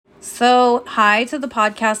So, hi to the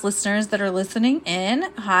podcast listeners that are listening in.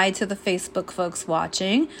 Hi to the Facebook folks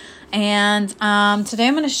watching. And today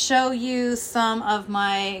I'm going to show you some of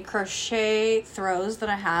my crochet throws that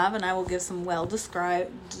I have, and I will give some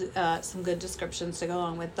some good descriptions to go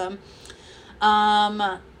along with them.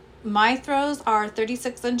 My throws are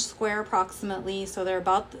 36-inch square approximately, so they're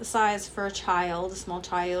about the size for a small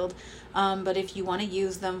child. But if you want to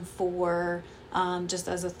use them for just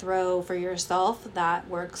as a throw for yourself, that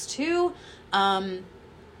works too. And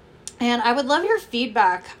I would love your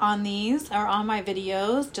feedback on these or on my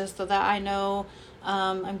videos, just so that I know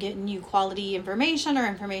I'm getting you quality information or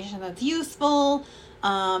information that's useful,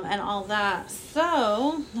 and all that.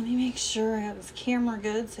 So let me make sure I got this camera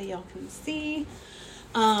good so y'all can see.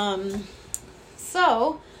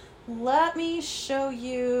 So let me show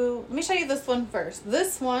you this one first.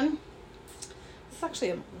 This one, it's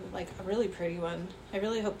actually a really pretty one. I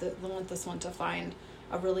really want this one to find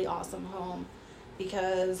a really awesome home,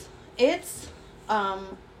 because it's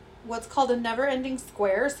what's called a never-ending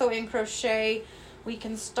square. So in crochet, we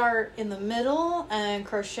can start in the middle and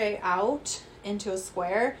crochet out into a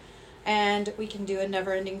square, and we can do a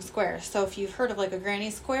never-ending square. So if you've heard of like a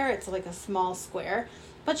granny square, it's like a small square,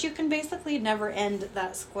 but you can basically never end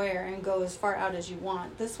that square and go as far out as you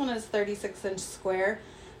want. This one is 36-inch square.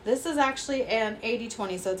 This is actually an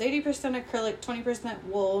 80-20, so it's 80% acrylic, 20%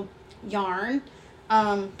 wool yarn.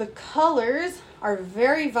 The colors are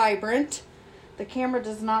very vibrant. The camera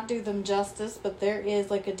does not do them justice, but there is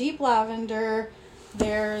like a deep lavender,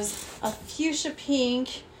 there's a fuchsia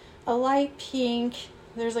pink, a light pink,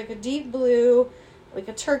 there's like a deep blue, like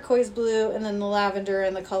a turquoise blue, and then the lavender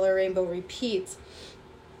and the color rainbow repeats.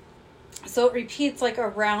 So it repeats like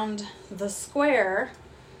around the square.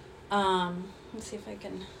 Let's see if I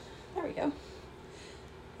can, there we go.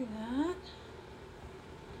 Do that.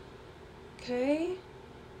 Okay.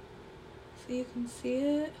 So you can see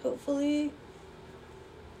it, hopefully.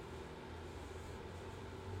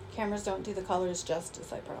 Cameras don't do the colors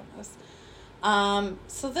justice, I promise.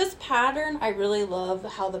 So this pattern, I really love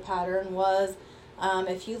how the pattern was.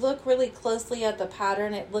 If you look really closely at the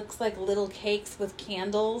pattern, it looks like little cakes with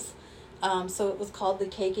candles. So it was called the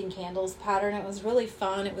Cake and Candles pattern. It was really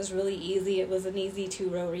fun. It was really easy. It was an easy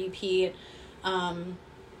 2-row repeat. And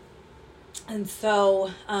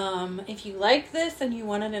so if you like this and you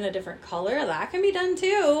want it in a different color, that can be done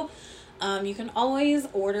too. You can always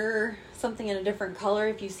order something in a different color.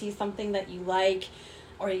 If you see something that you like,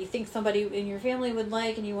 or you think somebody in your family would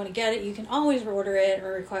like and you want to get it, you can always order it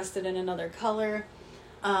or request it in another color.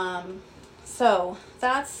 So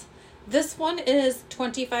this one is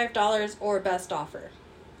 $25 or best offer.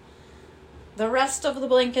 The rest of the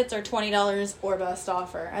blankets are $20 or best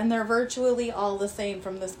offer, and they're virtually all the same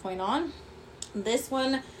from this point on. This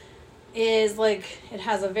one is it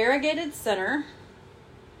has a variegated center,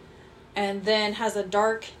 and then has a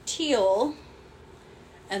dark teal,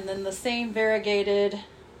 and then the same variegated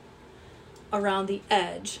around the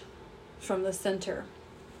edge from the center.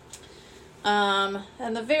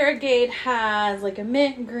 And the variegate has like a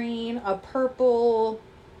mint green, a purple,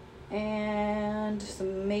 and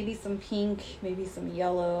maybe some pink, maybe some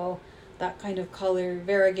yellow, that kind of color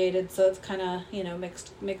variegated. So it's kind of,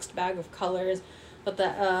 mixed bag of colors, but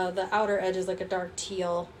the outer edge is like a dark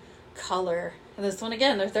teal color. And this one,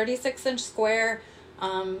 again, they're 36-inch square.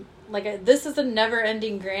 This is a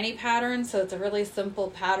never-ending granny pattern, so it's a really simple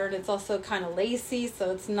pattern. It's also kind of lacy, so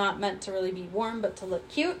it's not meant to really be worn, but to look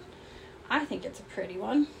cute. I think it's a pretty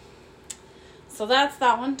one. So that's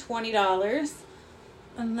that one, $20.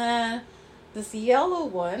 And then this yellow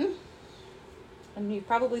one, and you've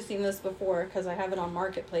probably seen this before because I have it on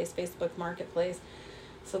Marketplace, Facebook Marketplace.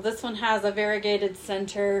 So this one has a variegated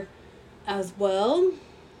center as well.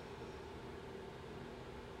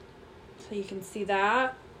 So you can see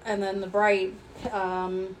that. And then the bright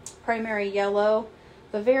primary yellow.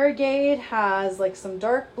 The variegate has like some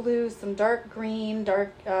dark blue, some dark green,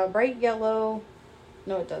 bright yellow.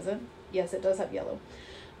 No, it doesn't. Yes, it does have yellow.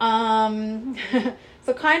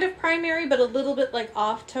 So kind of primary, but a little bit like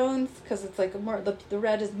off tones, because it's like the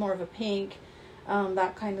red is more of a pink,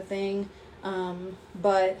 that kind of thing. And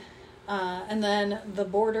then the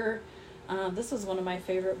border. This is one of my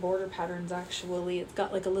favorite border patterns, actually. It's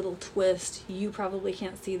got like a little twist. You probably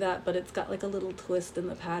can't see that, but it's got like a little twist in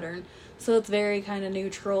the pattern. So it's very kind of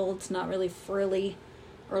neutral. It's not really frilly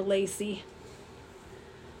or lacy.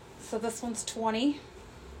 So this one's $20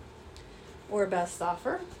 or best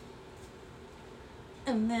offer.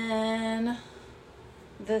 And then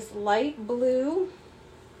this light blue.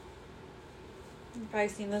 You've probably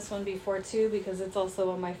seen this one before too, because it's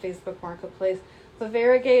also on my Facebook Marketplace. The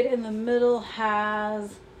variegate in the middle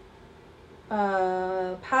has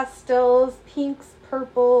pastels, pinks,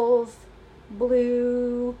 purples,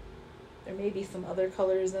 blue. There may be some other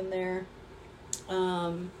colors in there.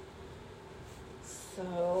 So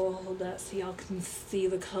hold that so y'all can see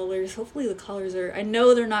the colors. Hopefully the colors are, I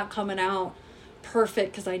know they're not coming out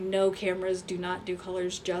perfect because I know cameras do not do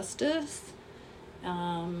colors justice.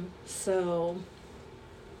 So,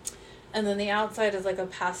 and then the outside is like a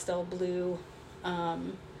pastel blue.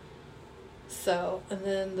 So, and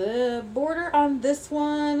then the border on this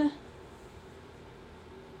one,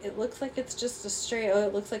 it looks like it's just a straight,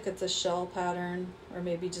 it looks like it's a shell pattern, or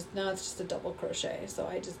maybe just, no, it's just a double crochet. So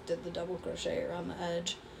I just did the double crochet around the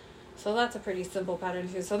edge. So that's a pretty simple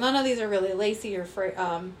pattern too. So none of these are really lacy or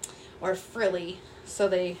frilly. So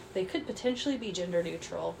they could potentially be gender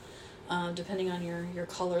neutral, depending on your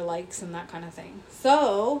color likes and that kind of thing.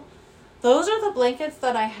 So those are the blankets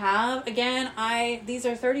that I have. Again, these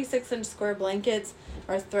are 36-inch square blankets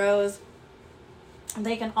or throws.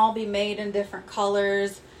 They can all be made in different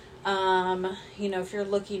colors. If you're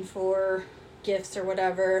looking for gifts or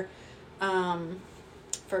whatever,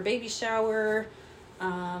 for a baby shower,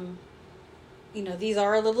 these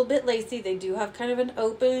are a little bit lacy. They do have kind of an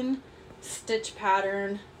open stitch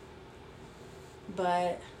pattern,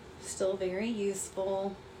 but still very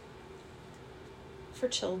useful for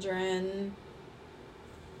children.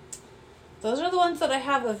 Those are the ones that I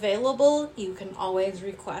have available. You can always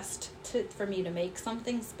request for me to make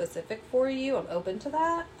something specific for you. I'm open to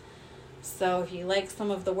that. So if you like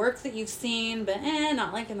some of the work that you've seen, but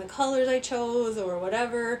not liking the colors I chose or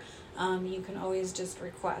whatever, you can always just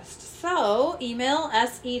request. So email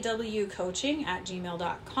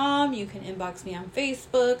sewcoaching@gmail.com. You can inbox me on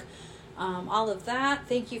Facebook, all of that.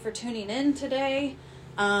 Thank you for tuning in today.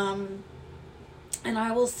 And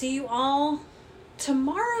I will see you all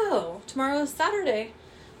tomorrow. Tomorrow is Saturday.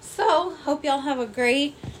 So hope y'all have a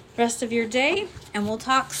great rest of your day, and we'll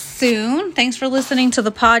talk soon. Thanks for listening to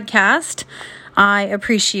the podcast. I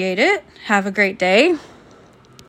appreciate it. Have a great day.